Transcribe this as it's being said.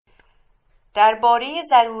درباره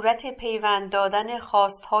ضرورت پیوند دادن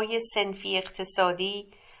خواستهای صنفی اقتصادی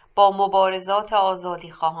با مبارزات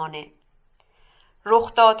آزادی خواهانه،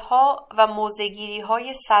 رخدادها و موضع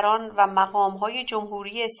گیری‌های سران و مقام‌های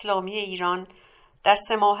جمهوری اسلامی ایران در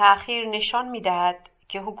 3 ماه اخیر نشان می‌دهد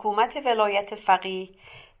که حکومت ولایت فقیه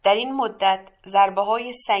در این مدت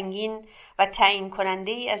ضربه‌های سنگین و تعیین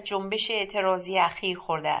کننده‌ای از جنبش اعتراضی اخیر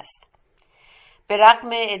خورده است. به رغم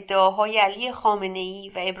ادعاهای علی خامنه‌ای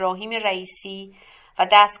و ابراهیم رئیسی و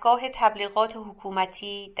دستگاه تبلیغات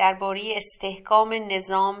حکومتی درباره استحکام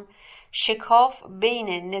نظام، شکاف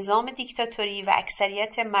بین نظام دیکتاتوری و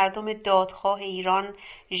اکثریت مردم دادخواه ایران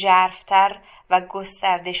ژرف‌تر و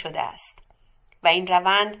گسترده شده است و این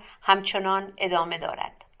روند همچنان ادامه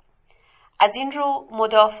دارد. از این رو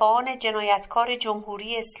مدافعان جنایتکار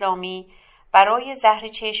جمهوری اسلامی برای زهر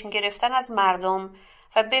چشم گرفتن از مردم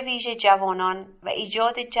و به ویژه جوانان و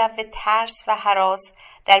ایجاد جو ترس و هراس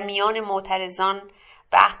در میان معترضان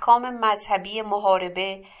به احکام مذهبی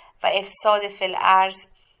محاربه و افساد فی الارض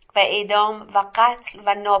و اعدام و قتل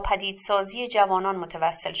و ناپدیدسازی جوانان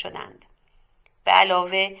متوسل شدند. به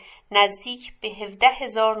علاوه نزدیک به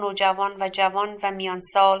 17,000 نوجوان و جوان و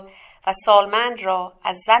میانسال و سالمند را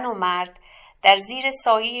از زن و مرد در زیر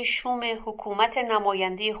سایه شوم حکومت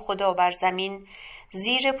نماینده خدا بر زمین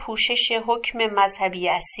زیر پوشش حکم مذهبی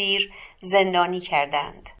اسیر زندانی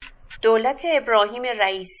کردند. دولت ابراهیم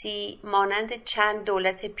رئیسی مانند چند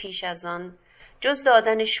دولت پیش از آن جز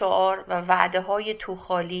دادن شعار و وعده‌های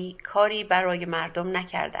توخالی کاری برای مردم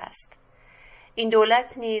نکرده است. این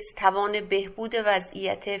دولت نیز توان بهبود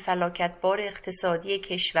وضعیت فلاکتبار اقتصادی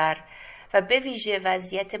کشور و به ویژه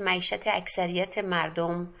وضعیت معیشت اکثریت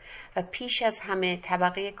مردم و پیش از همه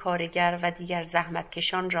طبقه کارگر و دیگر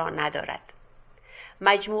زحمتکشان را ندارد.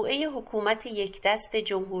 مجموعه حکومت یک دست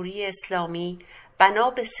جمهوری اسلامی بنا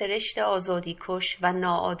به سرشت آزادی کش و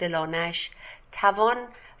ناعادلانش توان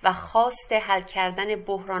و خواست حل کردن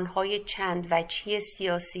بحران‌های چند وجهی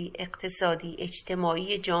سیاسی، اقتصادی،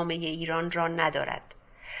 اجتماعی جامعه ایران را ندارد.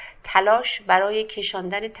 تلاش برای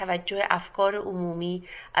کشاندن توجه افکار عمومی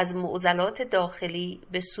از معضلات داخلی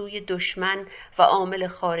به سوی دشمن و عامل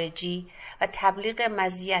خارجی و تبلیغ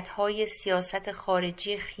مزیت‌های سیاست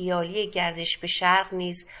خارجی خیالی گردش به شرق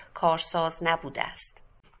نیز کارساز نبوده است.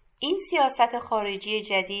 این سیاست خارجی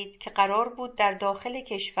جدید که قرار بود در داخل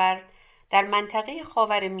کشور، در منطقه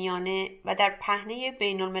خاورمیانه و در پهنه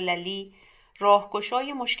بین‌المللی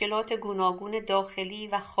راهگشای مشکلات گوناگون داخلی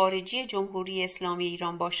و خارجی جمهوری اسلامی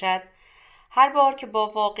ایران باشد، هر بار که با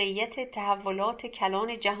واقعیت تحولات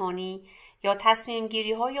کلان جهانی یا تصمیم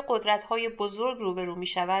گیری های قدرت های بزرگ روبرو می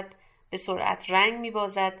شود، به سرعت رنگ می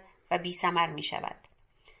بازد و بی ثمر می شود.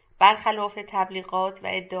 برخلاف تبلیغات و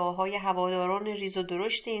ادعاهای هواداران ریز و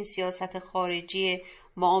درشت این سیاست خارجی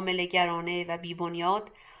معامله‌گرانه و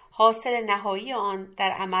بی‌بنیاد، حاصل نهایی آن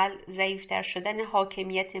در عمل ضعیف‌تر شدن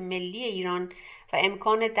حاکمیت ملی ایران و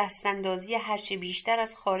امکان دستاندازی هرچه بیشتر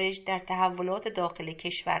از خارج در تحولات داخل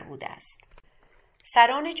کشور بوده است.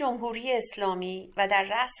 سران جمهوری اسلامی و در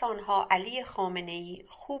رأس آنها علی خامنه‌ای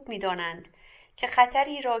خوب می‌دانند که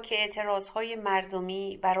خطری را که اعتراضهای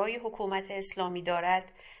مردمی برای حکومت اسلامی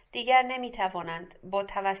دارد دیگر نمی‌توانند با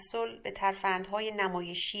توسل به ترفندهای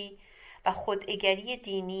نمایشی و خوداگری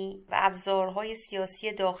دینی و ابزارهای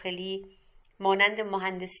سیاسی داخلی مانند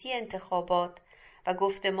مهندسی انتخابات و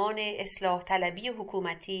گفتمان اصلاح طلبی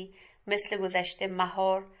حکومتی مثل گذشته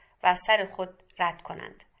مهار و از سر خود رد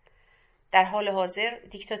کنند. در حال حاضر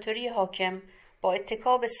دیکتاتوری حاکم با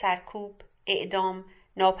اتکا به سرکوب، اعدام،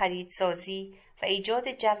 ناپدیدسازی و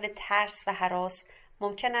ایجاد جو ترس و هراس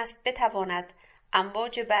ممکن است بتواند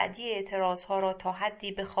امواج بعدی اعتراضها را تا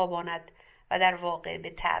حدی بخواباند و در واقع به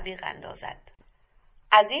تعویق اندازد.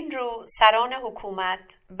 از این رو سران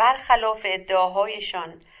حکومت برخلاف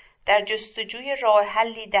ادعاهایشان در جستجوی راه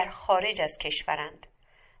حلی در خارج از کشورند،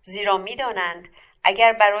 زیرا می‌دانند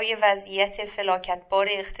اگر برای وضعیت فلاکتبار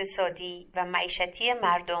اقتصادی و معیشتی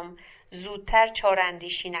مردم زودتر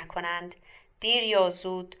چاره‌اندیشی نکنند، دیر یا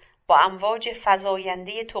زود با امواج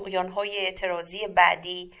فزاینده طغیان‌های اعتراضی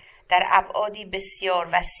بعدی در ابعادی بسیار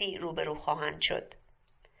وسیع روبرو خواهند شد.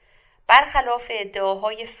 برخلاف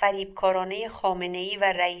ادعاهای فریبکارانه خامنه‌ای و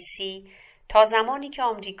رئیسی، تا زمانی که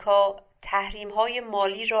آمریکا تحریم‌های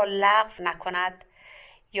مالی را لغو نکند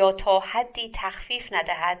یا تا حدی تخفیف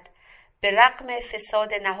ندهد، به رغم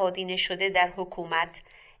فساد نهادینه شده در حکومت،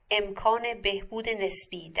 امکان بهبود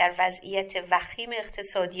نسبی در وضعیت وخیم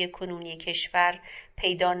اقتصادی کنونی کشور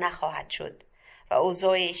پیدا نخواهد شد و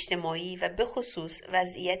اوضاع اجتماعی و به خصوص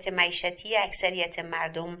وضعیت معیشتی اکثریت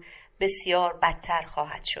مردم بسیار بدتر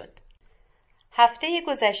خواهد شد. هفته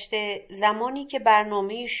گذشته زمانی که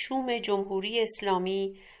برنامه شوم جمهوری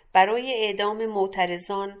اسلامی برای اعدام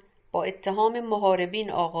معترضان با اتهام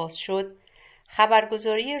محاربین آغاز شد،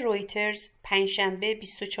 خبرگزاری رویترز پنجشنبه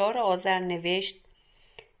 24 آذر نوشت: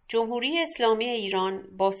 جمهوری اسلامی ایران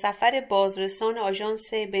با سفر بازرسان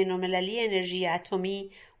آژانس بین‌المللی انرژی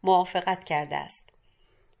اتمی موافقت کرده است.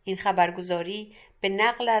 این خبرگزاری به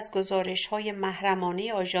نقل از گزارش‌های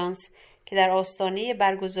محرمانه آژانس که در آستانه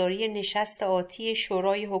برگزاری نشست آتی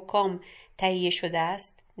شورای حکام تهیه شده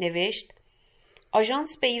است، نوشت: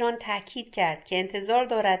 آژانس به ایران تاکید کرد که انتظار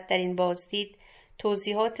دارد در این بازدید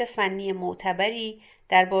توضیحات فنی معتبری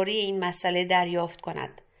درباره این مسئله دریافت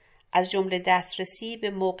کند، از جمله دسترسی به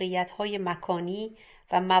موقعیت‌های مکانی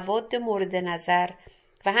و مواد مورد نظر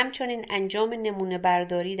و همچنین انجام نمونه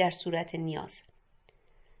برداری در صورت نیاز.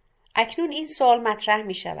 اکنون این سوال مطرح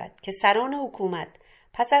می شود که سران حکومت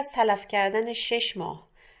پس از تلف کردن 6 ماه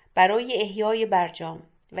برای احیای برجام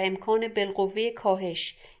و امکان بالقوه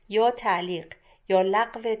کاهش یا تعلیق یا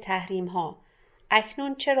لغو تحریم‌ها،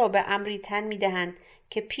 اکنون چرا به امری تن می‌دهند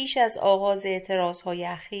که پیش از آغاز اعتراضهای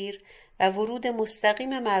اخیر و ورود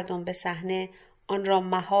مستقیم مردم به صحنه آن را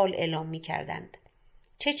محال اعلام می‌کردند؟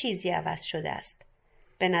 چه چیزی عوض شده است؟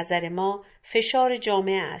 به نظر ما فشار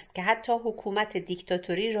جامعه است که حتی حکومت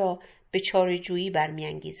دیکتاتوری را به چاره‌جویی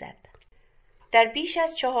برمی‌انگیزد. در بیش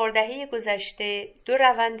از 4 دهه گذشته 2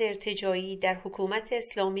 روند ارتجاعی در حکومت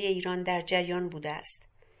اسلامی ایران در جریان بوده است.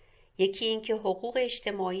 یکی این که حقوق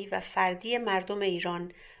اجتماعی و فردی مردم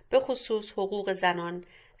ایران، به خصوص حقوق زنان،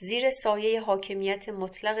 زیر سایه حاکمیت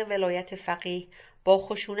مطلق ولایت فقیه با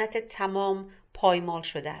خشونت تمام پایمال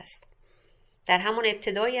شده است. در همان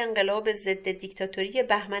ابتدای انقلاب ضد دیکتاتوری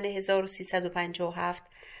بهمن 1357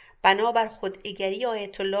 بنابر خوداگری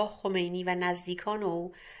آیت الله خمینی و نزدیکان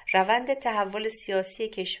او، روند تحول سیاسی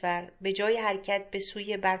کشور به جای حرکت به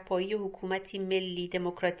سوی برپایی حکومتی ملی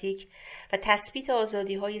دموکراتیک و تثبیت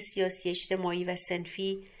آزادی‌های سیاسی اجتماعی و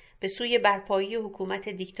صنفی به سوی برپایی حکومت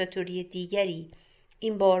دیکتاتوری دیگری،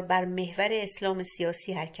 این بار بر محور اسلام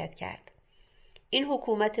سیاسی حرکت کرد. این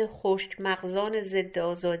حکومت خشک مغزان ضد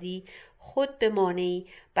آزادی خود به مانعی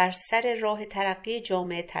بر سر راه ترقی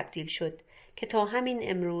جامعه تبدیل شد که تا همین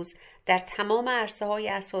امروز در تمام عرصه‌های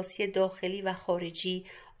اساسی داخلی و خارجی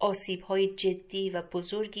آسیب‌های جدی و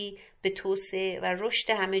بزرگی به توسعه و رشد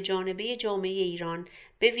همه جانبه جامعه ایران،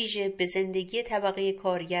 به ویژه به زندگی طبقه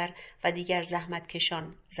کارگر و دیگر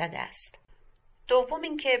زحمتکشان زده است. دوم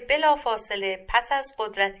اینکه بلافاصله پس از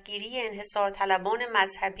قدرتگیری انحصارطلبان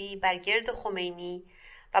مذهبی بر گرد خمینی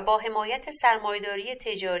و با حمایت سرمایه‌داری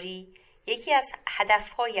تجاری، یکی از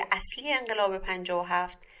هدف‌های اصلی انقلاب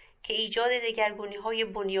 57 که ایجاد دگرگونی‌های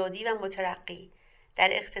بنیادی و مترقی در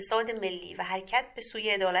اقتصاد ملی و حرکت به سوی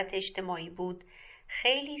عدالت اجتماعی بود،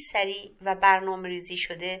 خیلی سریع و برنامه‌ریزی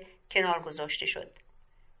شده کنار گذاشته شد.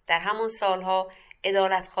 در همان سالها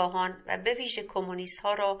عدالتخواهان و به ویژه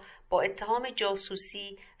کمونیست‌ها را با اتهام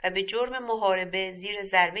جاسوسی و به جرم محاربه زیر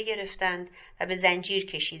ضربه گرفتند و به زنجیر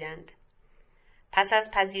کشیدند. پس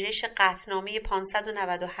از پذیرش قطعنامه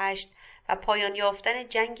 598 و پایان یافتن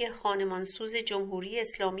جنگ خانمانسوز جمهوری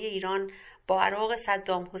اسلامی ایران با عراق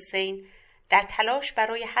صدام حسین، در تلاش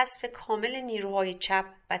برای حذف کامل نیروهای چپ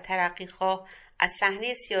و ترقیخواه از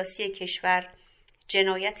صحنه سیاسی کشور،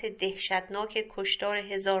 جنایت دهشتناک کشتار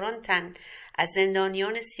هزاران تن از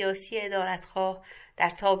زندانیان سیاسی عدالتخواه در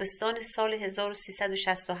تابستان سال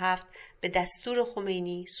 1367 به دستور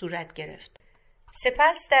خمینی صورت گرفت.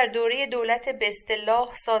 سپس در دوره دولت به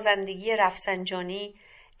اصطلاح سازندگی رفسنجانی،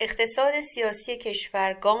 اقتصاد سیاسی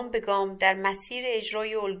کشور گام به گام در مسیر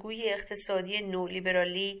اجرای الگوی اقتصادی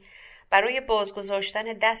نولیبرالی برای بازگذاشتن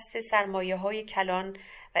دست سرمایه‌های کلان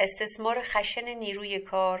و استثمار خشن نیروی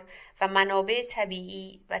کار و منابع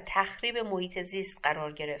طبیعی و تخریب محیط زیست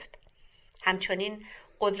قرار گرفت. همچنین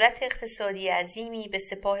قدرت اقتصادی عظیمی به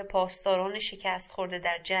سپاه پاسداران شکست خورده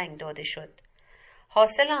در جنگ داده شد.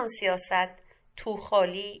 حاصل آن سیاست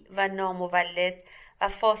توخالی و نامولد و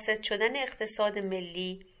فاسد شدن اقتصاد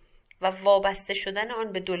ملی و وابسته شدن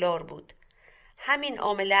آن به دلار بود. همین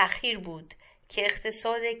عامل اخیر بود که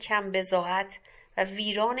اقتصاد کم بضاعت و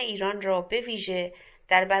ویران ایران را به ویژه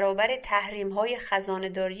در برابر تحریم‌های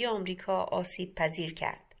خزانه‌داری آمریکا آسیب پذیر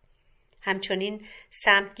کرد. همچنین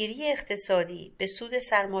سمتگیری اقتصادی به سود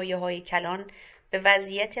سرمایه‌های کلان به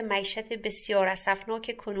وضعیت معیشت بسیار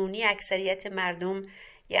اسفناک کنونی اکثریت مردم،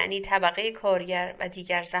 یعنی طبقه کارگر و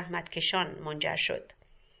دیگر زحمتکشان منجر شد.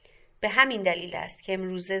 به همین دلیل است که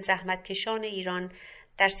امروزه زحمتکشان ایران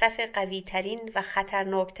در صف قوی‌ترین و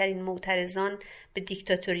خطرناکترین معترضان به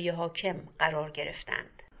دیکتاتوری حاکم قرار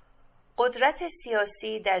گرفتند. قدرت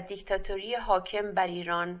سیاسی در دیکتاتوری حاکم بر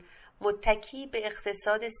ایران متکی به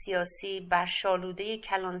اقتصاد سیاسی بر شالوده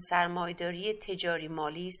کلان سرمایه‌داری تجاری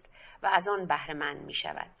مالی است و از آن بهره‌مند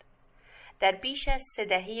می‌شود. در بیش از 3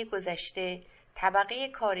 دهه گذشته طبقه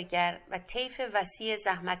کارگر و طیف وسیع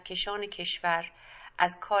زحمتکشان کشور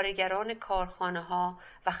از کارگران کارخانه‌ها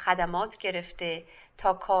و خدمات گرفته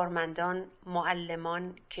تا کارمندان،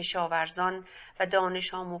 معلمان، کشاورزان و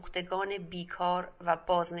دانش آموختگان بیکار و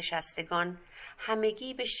بازنشستگان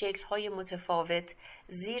همگی به شکل‌های متفاوت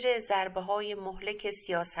زیر ضربه‌های مهلک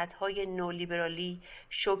سیاست‌های نولیبرالی،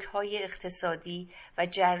 شوک‌های اقتصادی و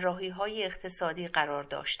جراحی‌های اقتصادی قرار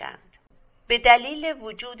داشتند. به دلیل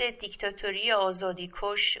وجود دیکتاتوری آزادی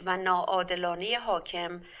کش و ناعادلانه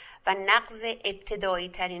حاکم و نقض ابتدایی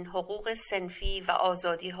ترین حقوق صنفی و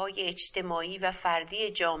آزادی های اجتماعی و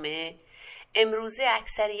فردی جامعه، امروزه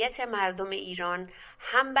اکثریت مردم ایران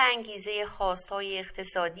هم به انگیزه خواستهای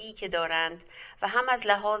اقتصادی که دارند و هم از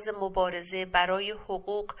لحاظ مبارزه برای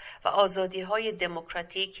حقوق و آزادی های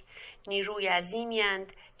دموکراتیک نیروی عظیمی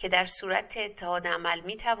اند که در صورت اتحاد عمل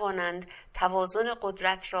می توانند توازن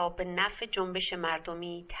قدرت را به نفع جنبش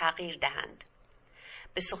مردمی تغییر دهند.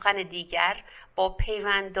 به سخن دیگر، با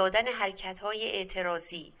پیوند دادن حرکت‌های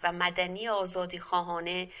اعتراضی و مدنی آزادی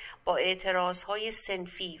خواهانه با اعتراضهای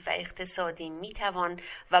صنفی و اقتصادی میتوان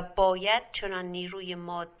و باید چنان نیروی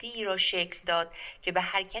مادی را شکل داد که به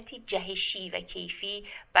حرکتی جهشی و کیفی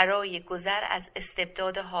برای گذر از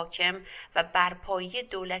استبداد حاکم و برپایی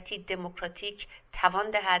دولتی دموکراتیک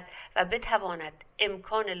توان دهد و بتواند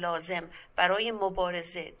امکان لازم برای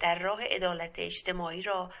مبارزه در راه عدالت اجتماعی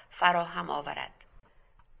را فراهم آورد.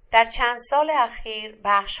 در چند سال اخیر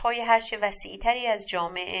بخش‌های هرچه وسیع‌تری از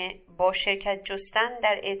جامعه با شرکت جستن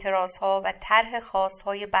در اعتراضها و طرح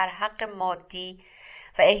خواست‌های برحق مادی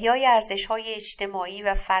و احیای ارزش‌های اجتماعی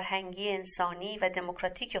و فرهنگی انسانی و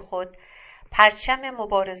دموکراتیک خود پرچم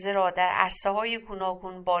مبارزه را در عرصه‌های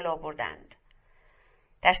گوناگون بالا بردند.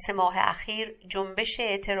 در 3 ماه اخیر جنبش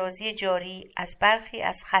اعتراضی جاری از برخی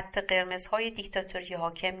از خط قرمزهای دیکتاتوری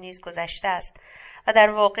حاکم نیز گذشته است و در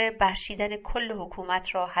واقع برچیدن کل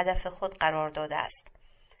حکومت را هدف خود قرار داده است.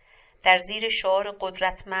 در زیر شعار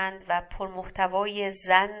قدرتمند و پرمحتوای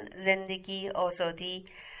زن، زندگی، آزادی،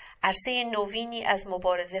 عرصه نوینی از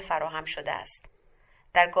مبارزه فراهم شده است.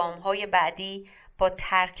 در گام‌های بعدی با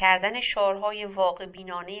ترک کردن شعارهای واقع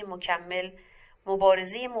بینانه مکمل،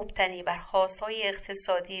 مبارزه مبتنی بر خواستهای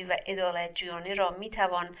اقتصادی و عدالت‌جویانه را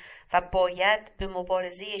میتوان و باید به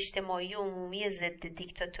مبارزه اجتماعی عمومی ضد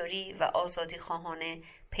دیکتاتوری و آزادی خواهانه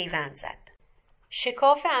پیوند زد.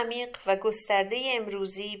 شکاف عمیق و گسترده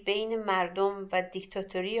امروزی بین مردم و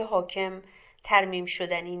دیکتاتوری حاکم ترمیم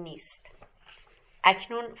شدنی نیست.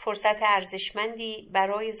 اکنون فرصت ارزشمندی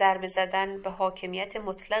برای ضربه زدن به حاکمیت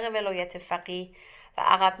مطلق ولایت فقیه و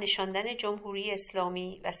عقب نشاندن جمهوری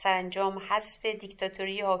اسلامی و سرانجام حذف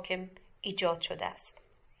دیکتاتوری حاکم ایجاد شده است.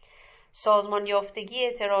 سازمان یافتگی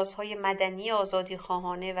اعتراضهای مدنی آزادی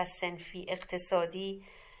خواهانه و صنفی اقتصادی،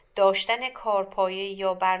 داشتن کارپایه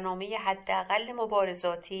یا برنامه حداقل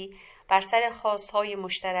مبارزاتی بر سر خواستهای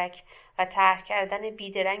مشترک و طرح کردن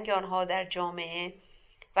بیدرنگ آنها در جامعه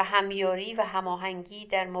و همیاری و هماهنگی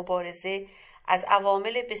در مبارزه از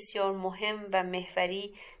عوامل بسیار مهم و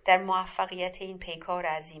محوری در موفقیت این پیکار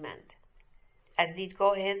عظیمند. از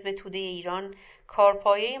دیدگاه حزب توده ایران،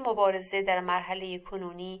 کارپایه مبارزه در مرحله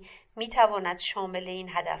کنونی میتواند شامل این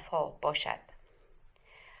هدفها باشد: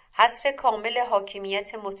 حذف کامل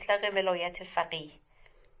حاکمیت مطلق ولایت فقیه،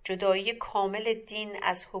 جدایی کامل دین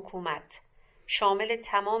از حکومت، شامل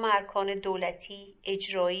تمام ارکان دولتی،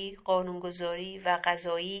 اجرایی، قانونگذاری و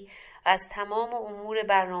قضایی و از تمام امور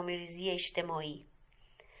برنامه‌ریزی اجتماعی،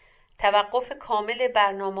 توقف کامل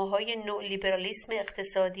برنامه‌های نولیبرالیسم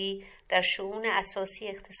اقتصادی در شؤون اساسی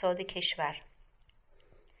اقتصاد کشور،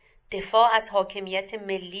 دفاع از حاکمیت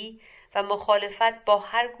ملی و مخالفت با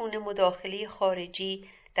هر گونه مداخله خارجی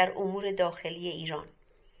در امور داخلی ایران،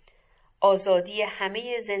 آزادی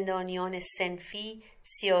همه زندانیان صنفی،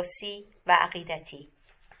 سیاسی و عقیدتی.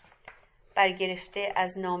 برگرفته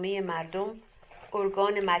از نامه مردم،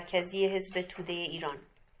 ارگان مرکزی حزب توده ایران،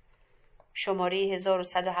 شماره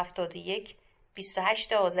 1171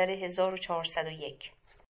 28 آذر 1401.